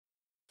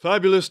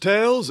Fabulous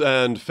Tales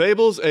and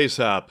Fables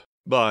ASAP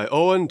by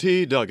Owen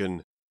T.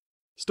 Duggan.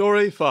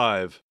 Story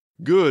 5.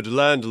 Good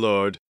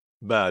Landlord,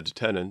 Bad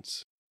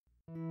Tenants.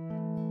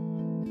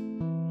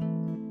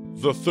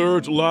 The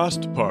third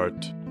last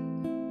part.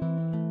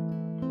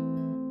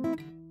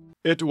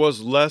 It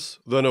was less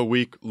than a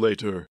week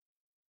later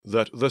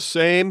that the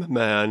same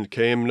man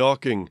came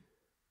knocking,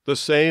 the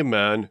same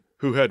man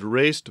who had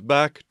raced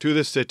back to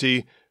the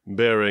city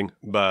bearing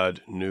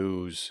bad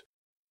news.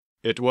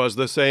 It was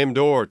the same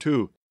door,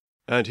 too,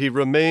 and he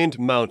remained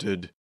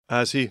mounted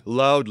as he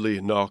loudly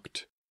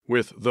knocked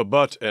with the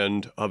butt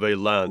end of a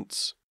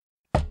lance.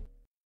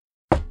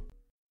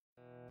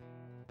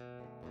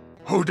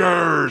 "Who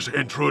dares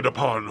intrude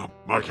upon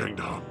my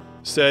kingdom?"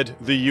 said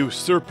the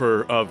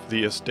usurper of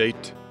the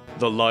estate,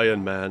 the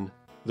Lion Man,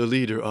 the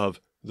leader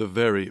of the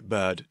very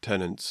bad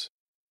tenants.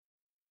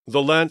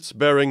 The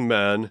lance-bearing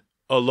man,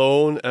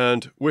 alone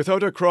and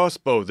without a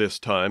crossbow this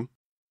time,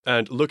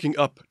 and looking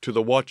up to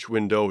the watch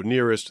window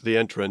nearest the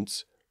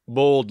entrance,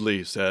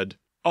 boldly said,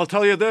 "I'll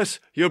tell you this,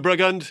 you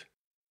brigand,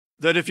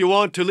 that if you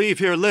want to leave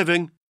here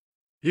living,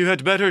 you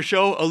had better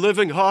show a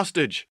living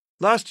hostage.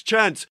 Last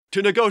chance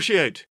to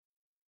negotiate."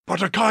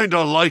 "But I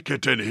kinda like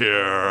it in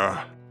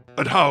here.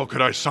 And how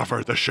could I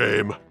suffer the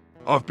shame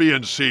of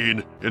being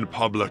seen in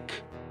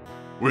public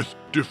with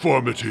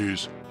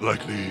deformities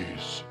like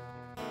these?"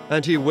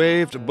 And he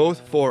waved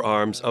both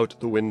forearms out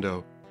the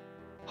window.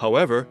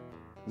 However,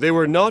 they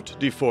were not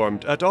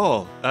deformed at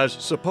all, as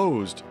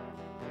supposed.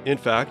 In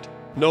fact,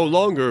 no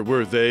longer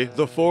were they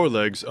the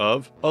forelegs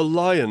of a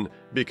lion,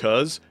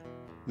 because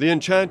the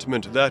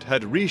enchantment that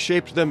had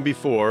reshaped them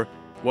before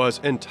was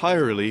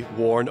entirely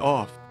worn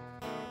off.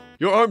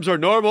 "Your arms are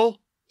normal,"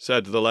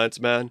 said the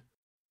lanceman.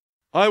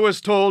 "I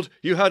was told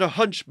you had a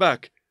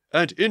hunchback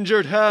and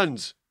injured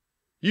hands.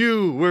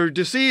 You were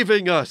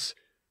deceiving us,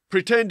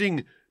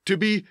 pretending to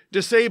be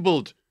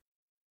disabled.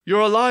 You're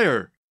a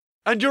liar,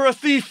 and you're a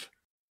thief!"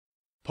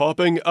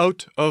 Popping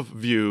out of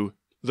view,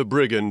 the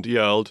brigand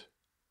yelled,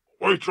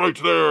 "Wait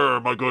right there,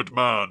 my good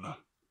man.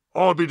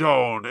 I'll be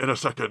down in a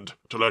second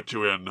to let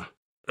you in.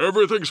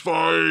 Everything's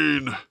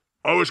fine.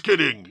 I was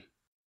kidding.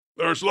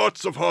 There's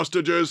lots of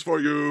hostages for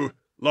you.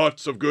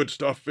 Lots of good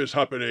stuff is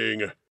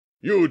happening.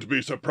 You'd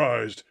be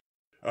surprised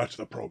at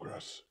the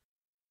progress."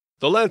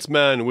 The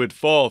lanceman would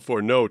fall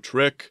for no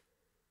trick.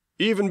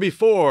 Even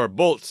before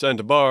bolts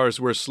and bars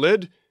were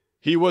slid,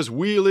 he was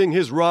wheeling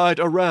his ride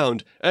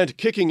around and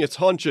kicking its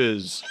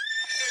haunches.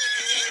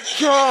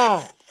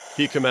 "Chaw!"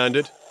 he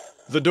commanded.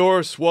 The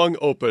door swung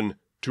open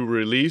to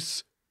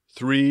release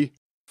 3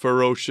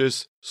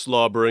 ferocious,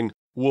 slobbering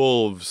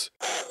wolves,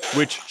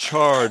 which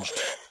charged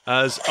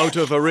as out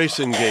of a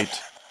racing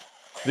gate.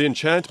 The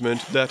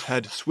enchantment that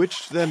had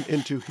switched them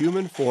into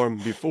human form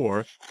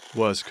before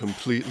was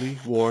completely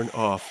worn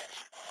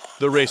off.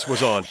 The race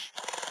was on.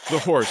 The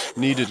horse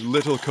needed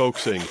little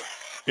coaxing.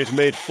 It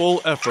made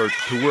full effort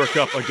to work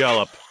up a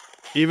gallop.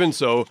 Even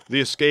so, the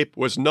escape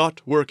was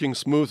not working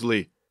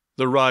smoothly.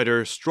 The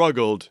rider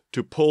struggled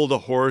to pull the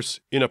horse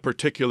in a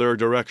particular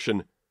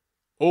direction,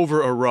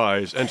 over a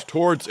rise and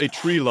towards a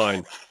tree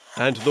line,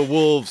 and the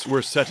wolves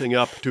were setting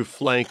up to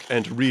flank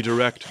and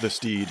redirect the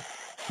steed,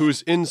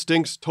 whose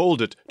instincts told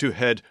it to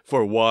head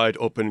for wide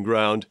open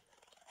ground.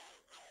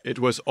 It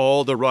was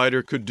all the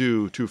rider could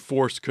do to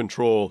force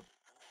control.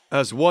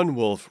 As one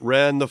wolf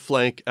ran the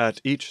flank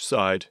at each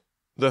side,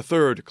 the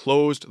third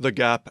closed the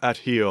gap at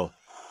heel.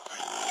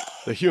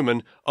 The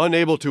human,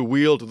 unable to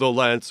wield the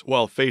lance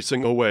while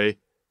facing away,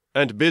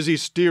 and busy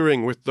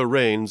steering with the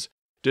reins,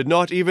 did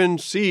not even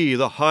see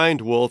the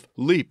hind wolf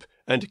leap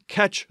and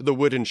catch the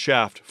wooden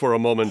shaft for a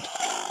moment.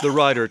 The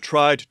rider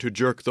tried to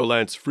jerk the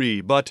lance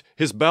free, but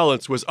his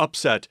balance was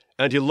upset,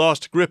 and he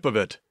lost grip of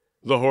it.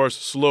 The horse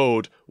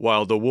slowed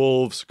while the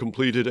wolves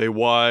completed a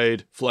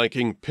wide,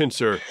 flanking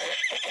pincer,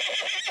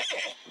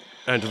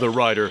 and the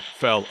rider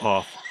fell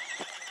off.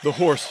 The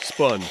horse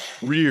spun,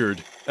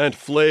 reared, and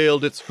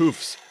flailed its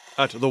hoofs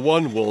at the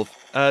one wolf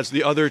as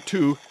the other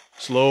 2,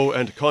 slow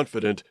and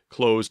confident,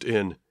 closed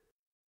in.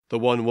 The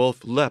one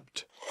wolf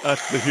leapt at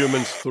the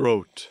human's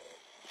throat,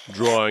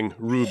 drawing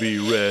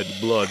ruby-red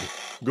blood,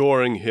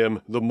 goring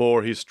him the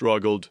more he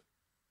struggled.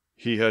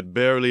 He had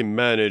barely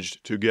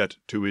managed to get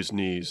to his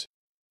knees.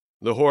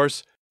 The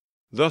horse,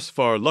 thus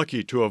far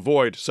lucky to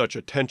avoid such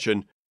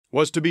attention,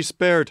 was to be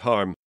spared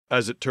harm,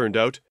 as it turned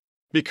out,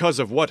 because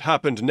of what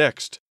happened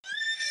next.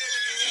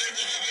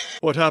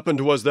 What happened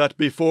was that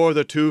before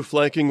the 2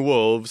 flanking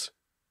wolves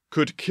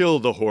could kill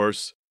the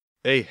horse,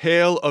 a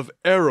hail of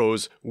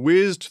arrows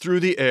whizzed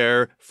through the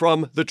air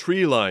from the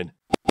tree line.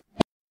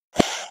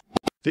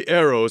 The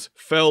arrows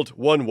felled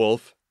one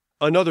wolf,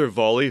 another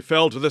volley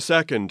felled the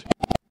second,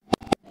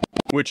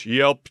 which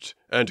yelped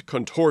and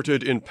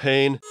contorted in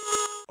pain.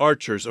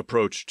 Archers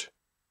approached,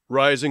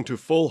 rising to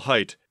full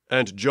height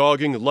and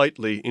jogging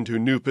lightly into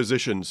new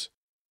positions.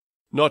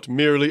 Not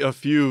merely a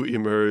few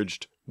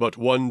emerged, but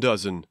 1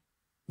 dozen.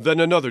 Then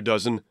another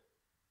dozen,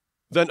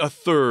 then a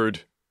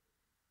third.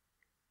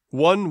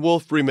 1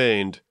 wolf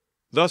remained,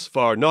 thus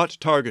far not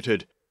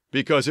targeted,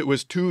 because it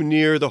was too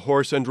near the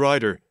horse and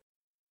rider.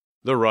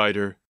 The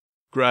rider,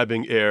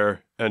 grabbing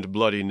air and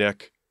bloody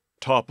neck,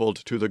 toppled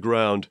to the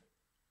ground,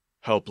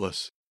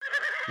 helpless.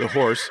 The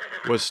horse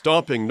was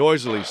stomping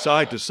noisily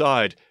side to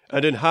side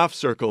and in half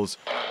circles,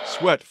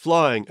 sweat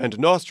flying and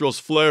nostrils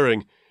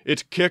flaring.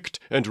 It kicked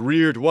and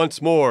reared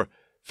once more,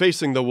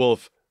 facing the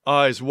wolf,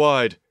 eyes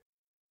wide.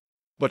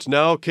 But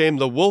now came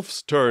the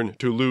wolf's turn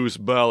to lose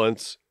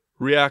balance.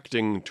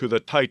 Reacting to the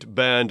tight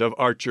band of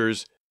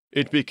archers,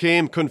 it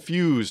became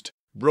confused,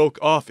 broke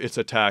off its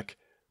attack,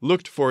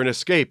 looked for an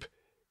escape.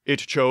 It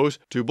chose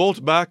to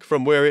bolt back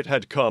from where it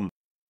had come.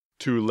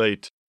 Too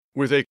late.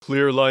 With a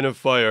clear line of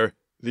fire,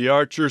 the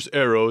archers'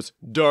 arrows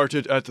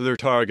darted at their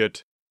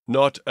target,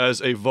 not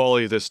as a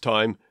volley this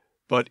time,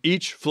 but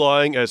each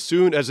flying as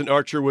soon as an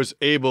archer was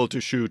able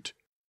to shoot.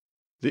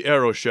 The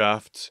arrow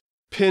shafts,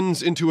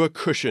 pins into a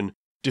cushion,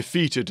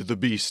 defeated the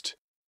beast.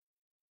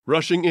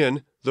 Rushing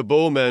in, the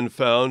bowmen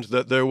found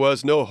that there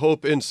was no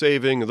hope in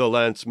saving the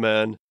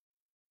lanceman.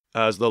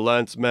 As the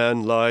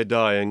lanceman lay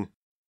dying,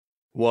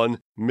 one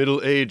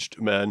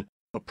middle-aged man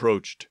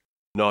approached,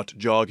 not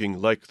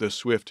jogging like the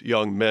swift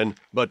young men,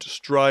 but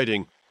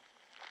striding.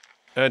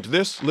 And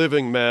this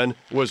living man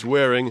was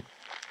wearing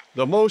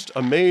the most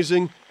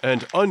amazing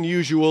and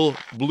unusual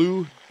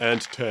blue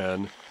and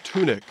tan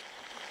tunic.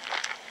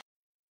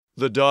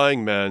 The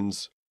dying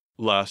man's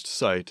last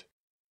sight.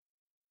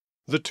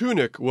 The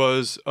tunic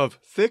was of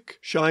thick,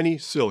 shiny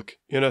silk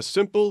in a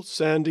simple,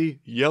 sandy,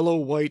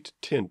 yellow-white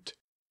tint.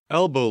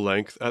 Elbow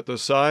length at the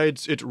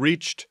sides it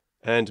reached,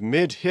 and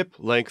mid-hip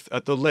length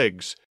at the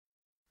legs.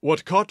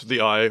 What caught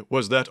the eye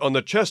was that on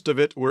the chest of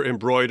it were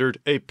embroidered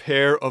a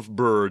pair of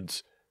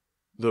birds.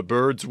 The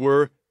birds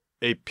were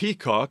a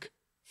peacock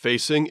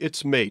facing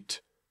its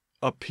mate,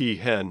 a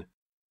peahen.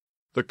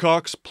 The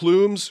cock's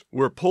plumes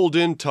were pulled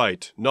in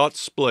tight, not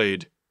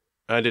splayed,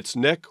 and its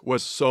neck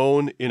was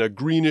sewn in a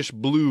greenish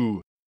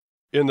blue,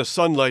 in the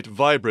sunlight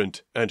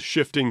vibrant and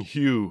shifting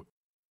hue.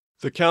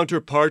 The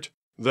counterpart,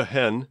 the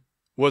hen,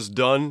 was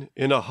done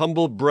in a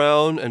humble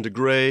brown and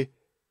gray,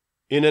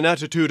 in an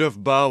attitude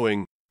of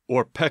bowing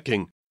or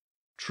pecking.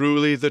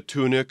 Truly the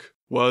tunic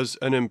was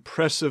an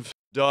impressive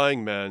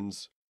dying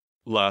man's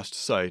last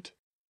sight,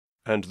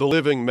 and the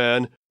living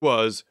man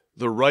was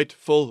the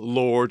rightful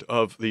lord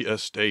of the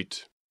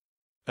estate,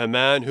 a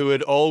man who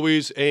had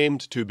always aimed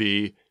to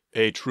be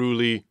a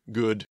truly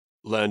good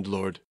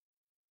landlord.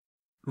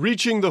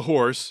 Reaching the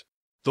horse,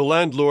 the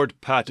landlord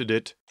patted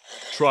it,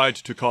 tried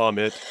to calm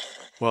it,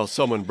 while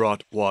someone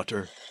brought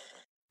water.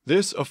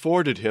 This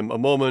afforded him a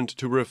moment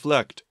to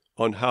reflect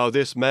on how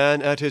this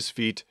man at his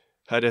feet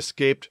had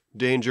escaped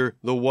danger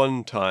the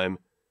one time,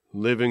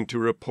 living to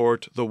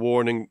report the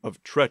warning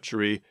of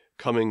treachery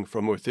coming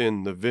from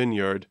within the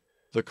vineyard,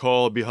 the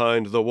call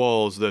behind the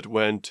walls that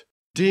went,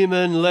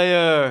 "Demon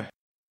lair!"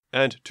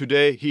 And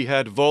today he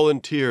had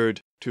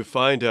volunteered to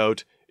find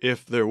out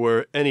if there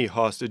were any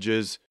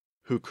hostages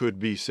who could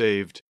be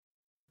saved.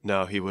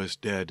 Now he was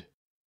dead.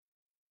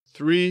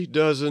 3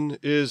 dozen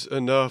is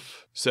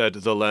enough, said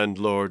the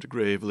landlord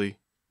gravely.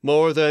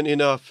 More than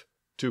enough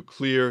to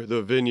clear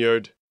the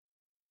vineyard,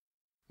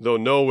 though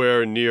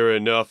nowhere near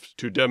enough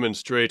to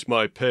demonstrate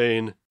my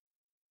pain.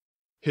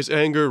 His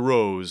anger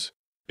rose.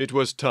 It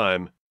was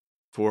time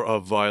for a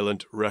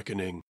violent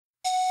reckoning.